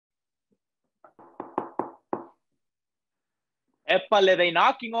Épale, they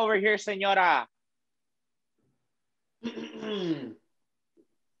knocking over here, señora. Good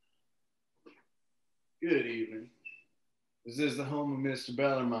evening. Is this the home of Mr.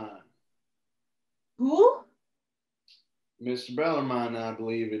 Belarmino? Who? Mr. Belarmino, I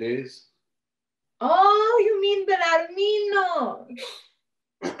believe it is. Oh, you mean Belarmino.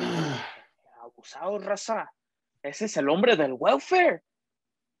 Abusado, raza. Ese es el hombre del welfare.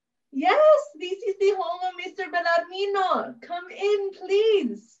 Yes, this is the home of Mr. Belarmino. Come in,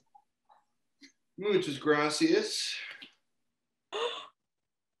 please. Muchas gracias.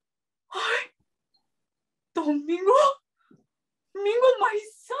 Ay, Domingo? Mingo, my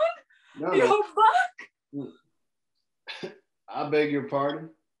son? No, You're back? I beg your pardon?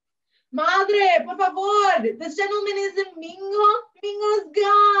 Madre, por favor. This gentleman isn't Mingo. Mingo's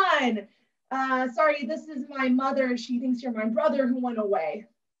gone. Sorry, this is my mother. She thinks you're my brother who went away.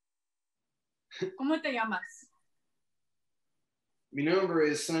 ¿Cómo te llamas? Mi nombre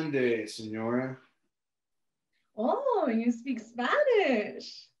es Sunday, señora. Oh, you speak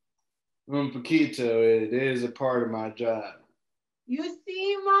Spanish. Un poquito. It is a part of my job. You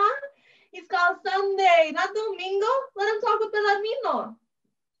see, Ma? He's called Sunday, not Domingo. Let him talk with Belarmino.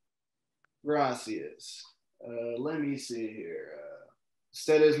 Gracias. Let me see here.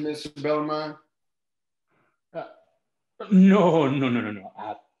 Usted is Mr. Belarmino? No.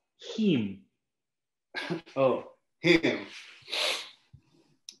 Him. Oh, him.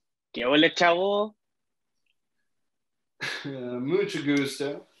 ¿Qué ole, chavo? Mucho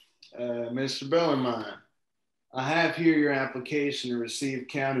gusto. Mr. Belarmino, I have here your application to receive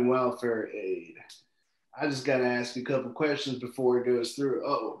county welfare aid. I just got to ask you a couple questions before it goes through.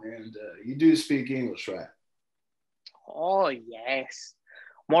 Oh, and you do speak English, right? Oh, yes.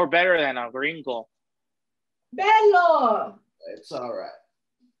 More better than a gringo. Bello! It's all right.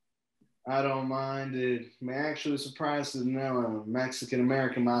 I don't mind. It may actually surprise to know I'm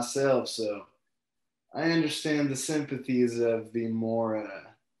Mexican-American myself, so I understand the sympathies of the more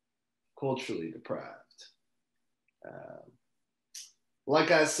culturally deprived. Like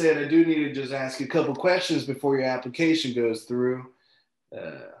I said, I do need to just ask you a couple questions before your application goes through.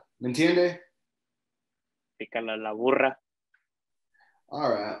 ¿Me entiende? Pícala la burra. All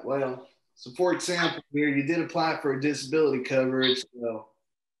right. Well, so for example, here you did apply for a disability coverage. So,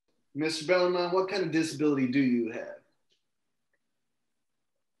 Mr. Belarmino, what kind of disability do you have?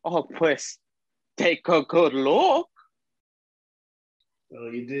 Oh, pues, take a good look.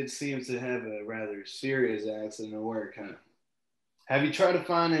 Well, you did seem to have a rather serious accident at work, huh? Have you tried to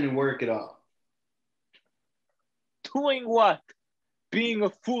find any work at all? Doing what? Being a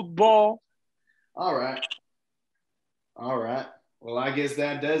football? All right. Well, I guess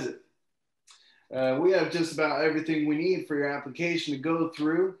that does it. We have just about everything we need for your application to go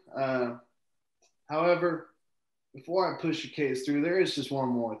through. However, before I push your case through, there is just one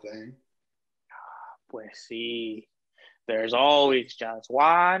more thing. Pues sí. There's always just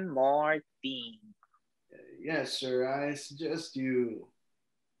one more thing. Yes, sir. I suggest you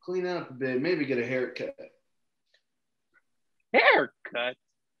clean up a bit, maybe get a haircut. Haircut?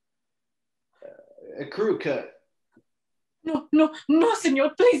 A crew cut. No, senor,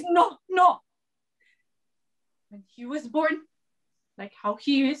 please, no. When he was born, like how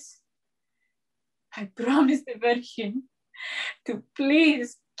he is, I promised the Virgin to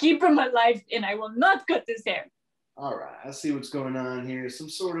please keep him alive and I will not cut his hair. All right, I see what's going on here. Some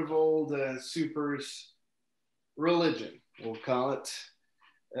sort of old super's religion, we'll call it.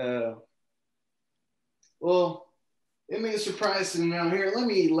 Well, it may surprise you now. Here, let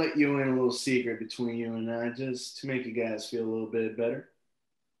me let you in a little secret between you and I, just to make you guys feel a little bit better.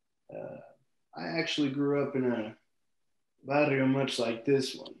 I actually grew up in a barrio much like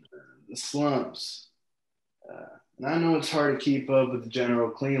this one, the slums. And I know it's hard to keep up with the general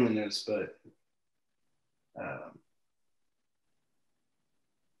cleanliness, but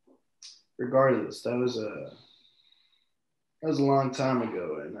regardless, that was a long time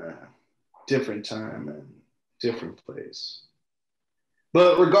ago in a different time and different place.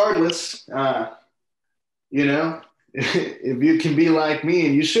 But regardless, you know, if you can be like me,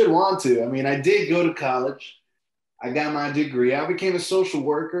 and you should want to. I mean, I did go to college. I got my degree. I became a social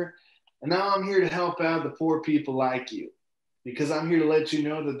worker. And now I'm here to help out the poor people like you. Because I'm here to let you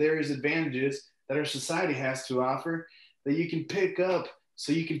know that there is advantages that our society has to offer that you can pick up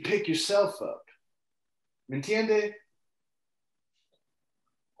so you can pick yourself up. ¿Me entiende?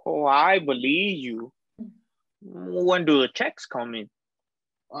 Oh, I believe you. When do the checks come in?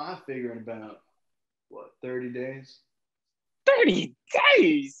 Well, I figure in about, 30 days? 30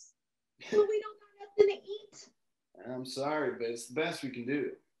 days? But we don't have nothing to eat. I'm sorry, but it's the best we can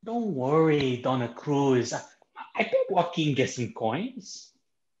do. Don't worry, Donna Cruz. I bet Joaquin gets some coins.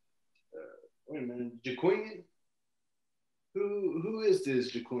 Wait a minute, Joaquin? Who is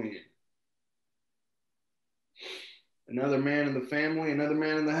this Joaquin? Another man in the family, another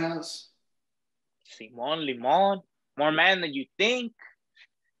man in the house? Simón, Limón. More man than you think.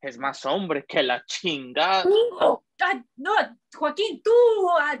 Es más hombre que la chingada. Mingo! No, Joaquin,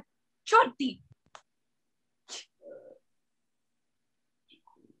 tú, Jordi.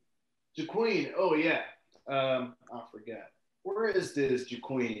 Joaquin, oh yeah. I forgot. Where is this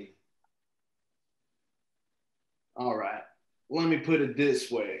Joaquin? All right, let me put it this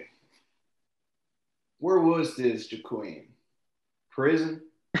way. Where was this Joaquin? Prison?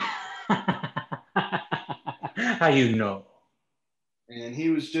 How you know? And he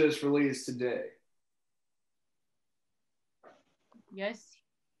was just released today. Yes,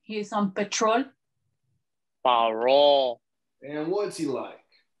 he's on patrol. Parole. And what's he like?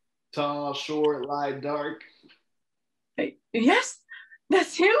 Tall, short, light, dark? Yes,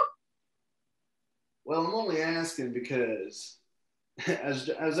 that's him. Well, I'm only asking because as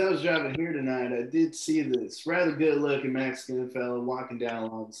I was driving here tonight, I did see this rather good-looking Mexican fellow walking down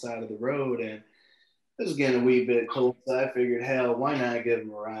along the side of the road, and it was getting a wee bit cold, so I figured, hell, why not give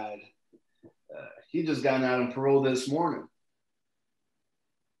him a ride? He just got out on parole this morning.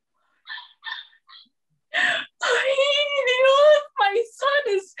 Ay, Dios, my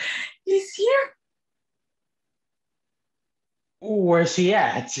son is here. Where's he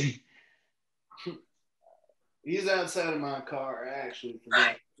at? He's outside of my car. I actually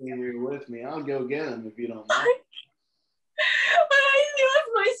forgot to be here with me. I'll go get him if you don't mind. Ay, Dios,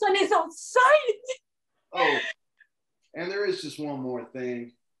 my son is outside. Oh, and there is just one more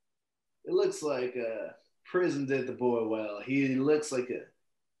thing. It looks like prison did the boy well. He looks like a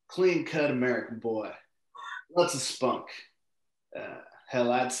clean-cut American boy. Lots of spunk.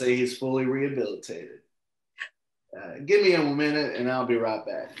 Hell, I'd say he's fully rehabilitated. Give me a minute and I'll be right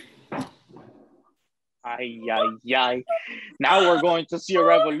back. Ay, ay, ay. Now we're going to see a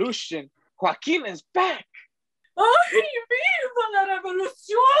revolution. Joaquin is back. Ay, viva la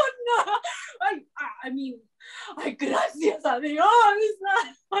revolución. I mean, ay, gracias a Dios.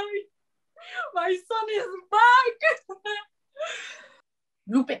 Ay, my son is back.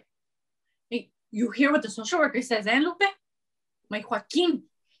 Lupe, hey, you hear what the social worker says, eh, Lupe? My Joaquin,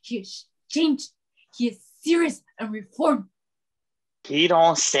 he has changed. He is serious and reformed. He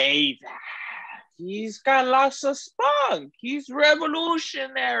don't say that. He's got lots of spunk. He's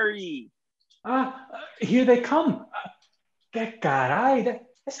revolutionary. Here they come. Que caray,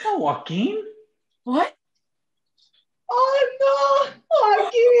 that's not Joaquin. What? Oh no,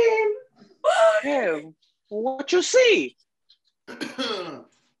 Joaquin! Hey, what you see?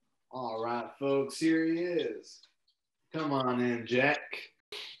 All right, folks, here he is. Come on in, Jack.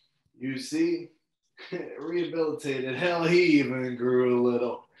 You see, rehabilitated. Hell, he even grew a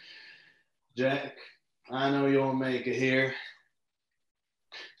little. Jack, I know you'll make it here.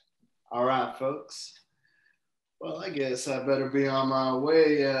 All right, folks. Well, I guess I better be on my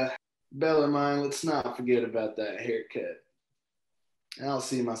way. Belarmino, let's not forget about that haircut. I'll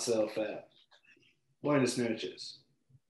see myself out. Buenas noches.